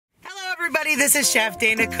everybody, this is Chef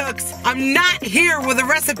Dana Cooks. I'm not here with a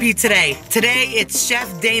recipe today. Today, it's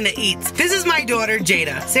Chef Dana Eats. This is my daughter,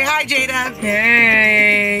 Jada. Say hi, Jada.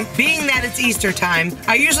 Hey. Being that it's Easter time,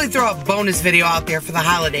 I usually throw a bonus video out there for the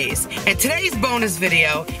holidays. And today's bonus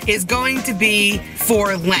video is going to be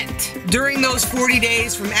for Lent. During those 40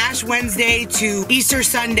 days from Ash Wednesday to Easter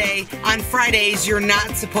Sunday, on Fridays, you're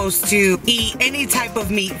not supposed to eat any type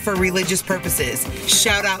of meat for religious purposes.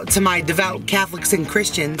 Shout out to my devout Catholics and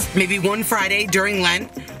Christians. Maybe one Friday during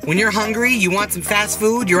Lent, when you're hungry, you want some fast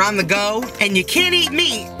food, you're on the go, and you can't eat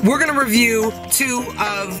meat, we're gonna review two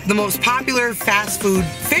of the most popular fast food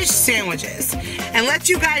fish sandwiches and let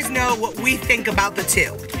you guys know what we think about the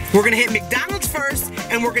two. We're gonna hit McDonald's first,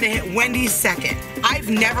 and we're gonna hit Wendy's second. I've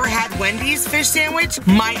never had Wendy's fish sandwich.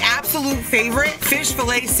 My absolute favorite fish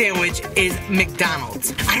fillet sandwich is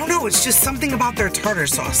McDonald's. I don't know, it's just something about their tartar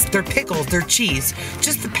sauce, their pickles, their cheese,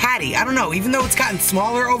 just the patty. I don't know, even though it's gotten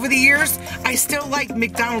smaller over the years, I still like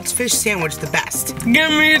McDonald's fish sandwich the best. Give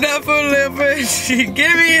me that fillet fish. Give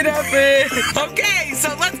me that fish. Okay,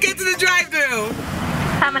 so let's get to the drive-thru.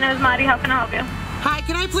 Hi, my name is Maddie. How can I help you? Hi,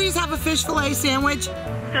 can I please have a fish fillet sandwich?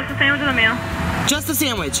 Just a sandwich and a meal. Just a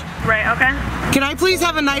sandwich. Right, okay. Can I please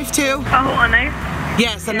have a knife too? Oh, a knife?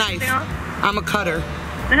 Yes, a knife. I'm a cutter.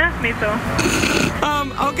 Me too.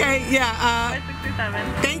 Okay, yeah,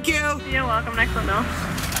 67. thank you. You're welcome. Next one, though.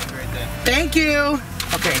 Thank you.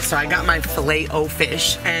 Okay, so I got my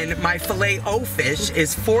filet-o-fish, and my filet-o-fish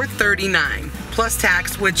is $4.39 plus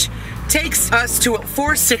tax, which takes us to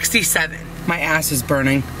 $4.67. My ass is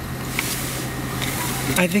burning.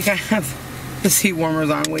 I think I have the seat warmers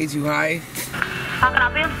on way too high. How can I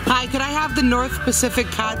help you? Hi, could I have the North Pacific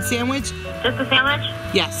cod sandwich? Just a sandwich?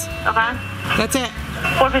 Yes. Okay. That's it.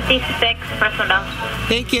 $4.56. First one down.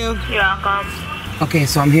 Thank you. You're welcome. Okay,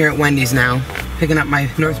 so I'm here at Wendy's now, picking up my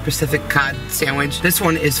North Pacific cod sandwich. This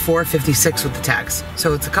one is $4.56 with the tax,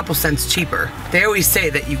 so it's a couple cents cheaper. They always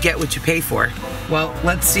say that you get what you pay for. Well,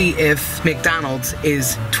 let's see if McDonald's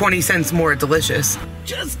is 20 cents more delicious.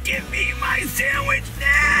 Just give me my sandwich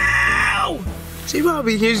now! She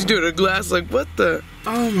probably hears you do the glass like, what the?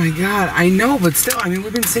 Oh my God, I know, but still, I mean,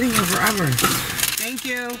 we've been sitting here forever. Thank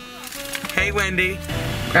you. Hey, Wendy.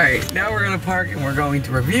 All right, now we're gonna park and we're going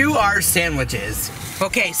to review our sandwiches.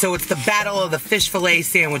 Okay, so it's the battle of the fish fillet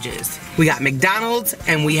sandwiches. We got McDonald's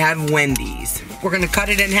and we have Wendy's. We're gonna cut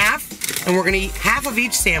it in half and we're gonna eat half of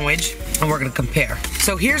each sandwich and we're gonna compare.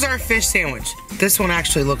 So here's our fish sandwich. This one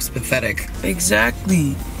actually looks pathetic.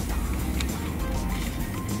 Exactly.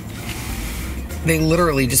 They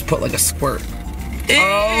literally just put like a squirt. Ew.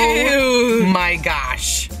 Oh my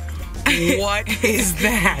gosh. What is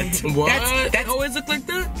that? What? That's always look like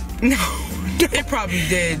that? No. It probably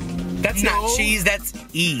did. That's not cheese, that's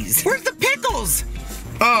ease. Where's the pickles?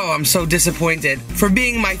 Oh, I'm so disappointed. For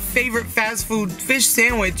being my favorite fast food fish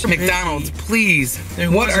sandwich, McDonald's, please.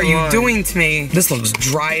 What are you doing to me? This looks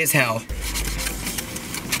dry as hell.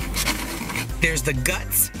 There's the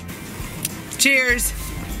guts. Cheers.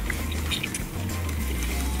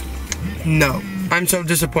 No, I'm so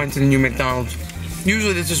disappointed in you, McDonald's.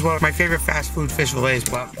 Usually this is one of my favorite fast food fish fillets,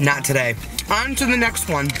 but not today. On to the next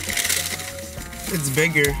one. It's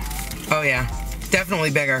bigger. Oh yeah,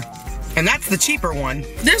 definitely bigger. And that's the cheaper one.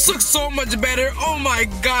 This looks so much better. Oh my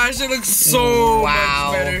gosh, it looks so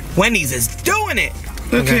much better. Wendy's is doing it.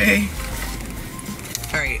 Okay.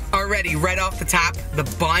 All right, already right off the top, the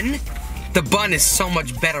bun. The bun is so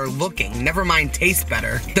much better looking. Never mind, tastes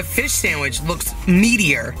better. The fish sandwich looks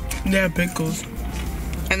meatier. Yeah, pickles.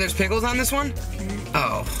 And there's pickles on this one?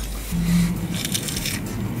 Oh.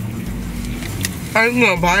 I'm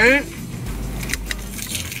gonna buy it.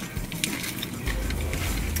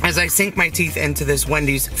 As I sink my teeth into this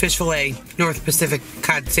Wendy's fish fillet North Pacific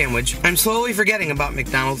cod sandwich, I'm slowly forgetting about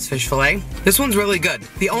McDonald's fish fillet. This one's really good.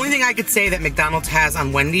 The only thing I could say that McDonald's has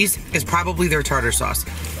on Wendy's is probably their tartar sauce.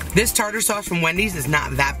 This tartar sauce from Wendy's is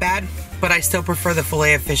not that bad, but I still prefer the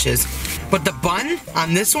fillet of fishes. But the bun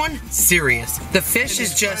on this one, serious. The fish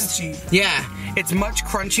is just, crunchy. Yeah, it's much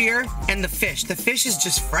crunchier, and the fish is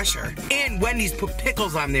just fresher. And Wendy's put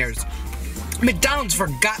pickles on theirs. McDonald's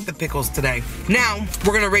forgot the pickles today. Now,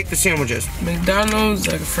 we're gonna rate the sandwiches. McDonald's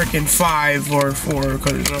like a freaking 5 or 4,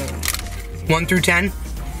 cause 1 through 10,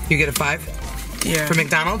 you get a 5? Yeah. For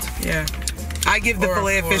McDonald's? Yeah. I give the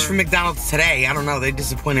filet of fish from McDonald's today. I don't know, they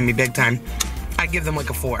disappointed me big time. I give them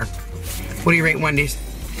like a 4. What do you rate Wendy's?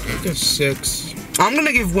 Like a 6. I'm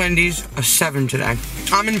gonna give Wendy's a 7 today.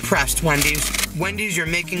 I'm impressed, Wendy's. Wendy's, you're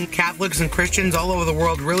making Catholics and Christians all over the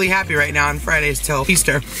world really happy right now on Fridays till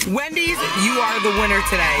Easter. Wendy's, you are the winner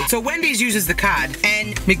today. So Wendy's uses the cod,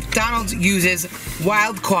 and McDonald's uses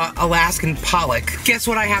wild-caught Alaskan pollock. Guess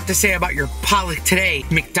what I have to say about your pollock today,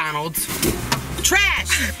 McDonald's?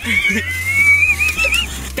 Trash!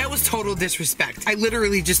 That was total disrespect. I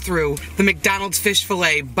literally just threw the McDonald's fish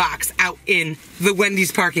fillet box out in the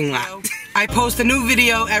Wendy's parking lot. I post a new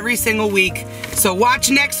video every single week, so watch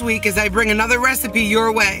next week as I bring another recipe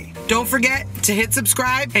your way. Don't forget to hit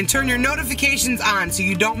subscribe and turn your notifications on so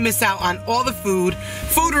you don't miss out on all the food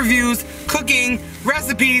reviews, cooking,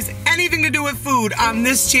 recipes, anything to do with food on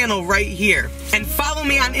this channel right here. And follow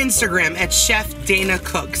me on Instagram at Chef Dana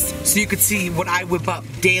Cooks so you can see what I whip up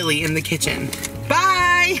daily in the kitchen.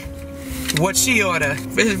 Bye! What'd she order?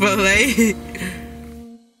 Fish fillet.